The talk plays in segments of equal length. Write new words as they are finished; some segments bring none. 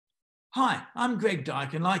Hi, I'm Greg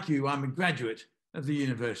Dyke, and like you, I'm a graduate of the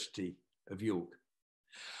University of York.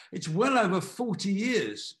 It's well over 40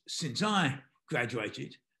 years since I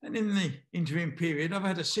graduated, and in the interim period, I've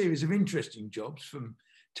had a series of interesting jobs, from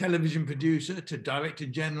television producer to Director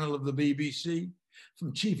General of the BBC,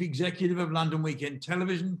 from Chief Executive of London Weekend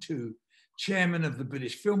Television to Chairman of the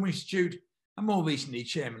British Film Institute, and more recently,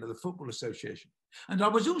 Chairman of the Football Association. And I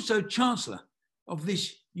was also Chancellor of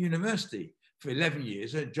this university for 11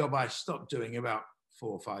 years, a job I stopped doing about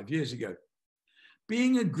 4 or 5 years ago.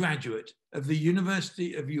 Being a graduate of the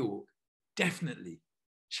University of York definitely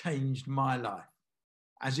changed my life,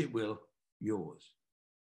 as it will yours.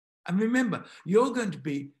 And remember, you're going to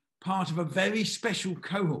be part of a very special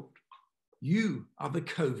cohort. You are the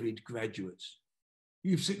COVID graduates.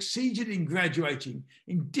 You've succeeded in graduating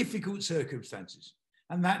in difficult circumstances,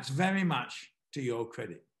 and that's very much to your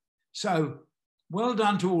credit. So, well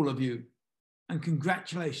done to all of you, and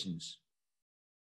congratulations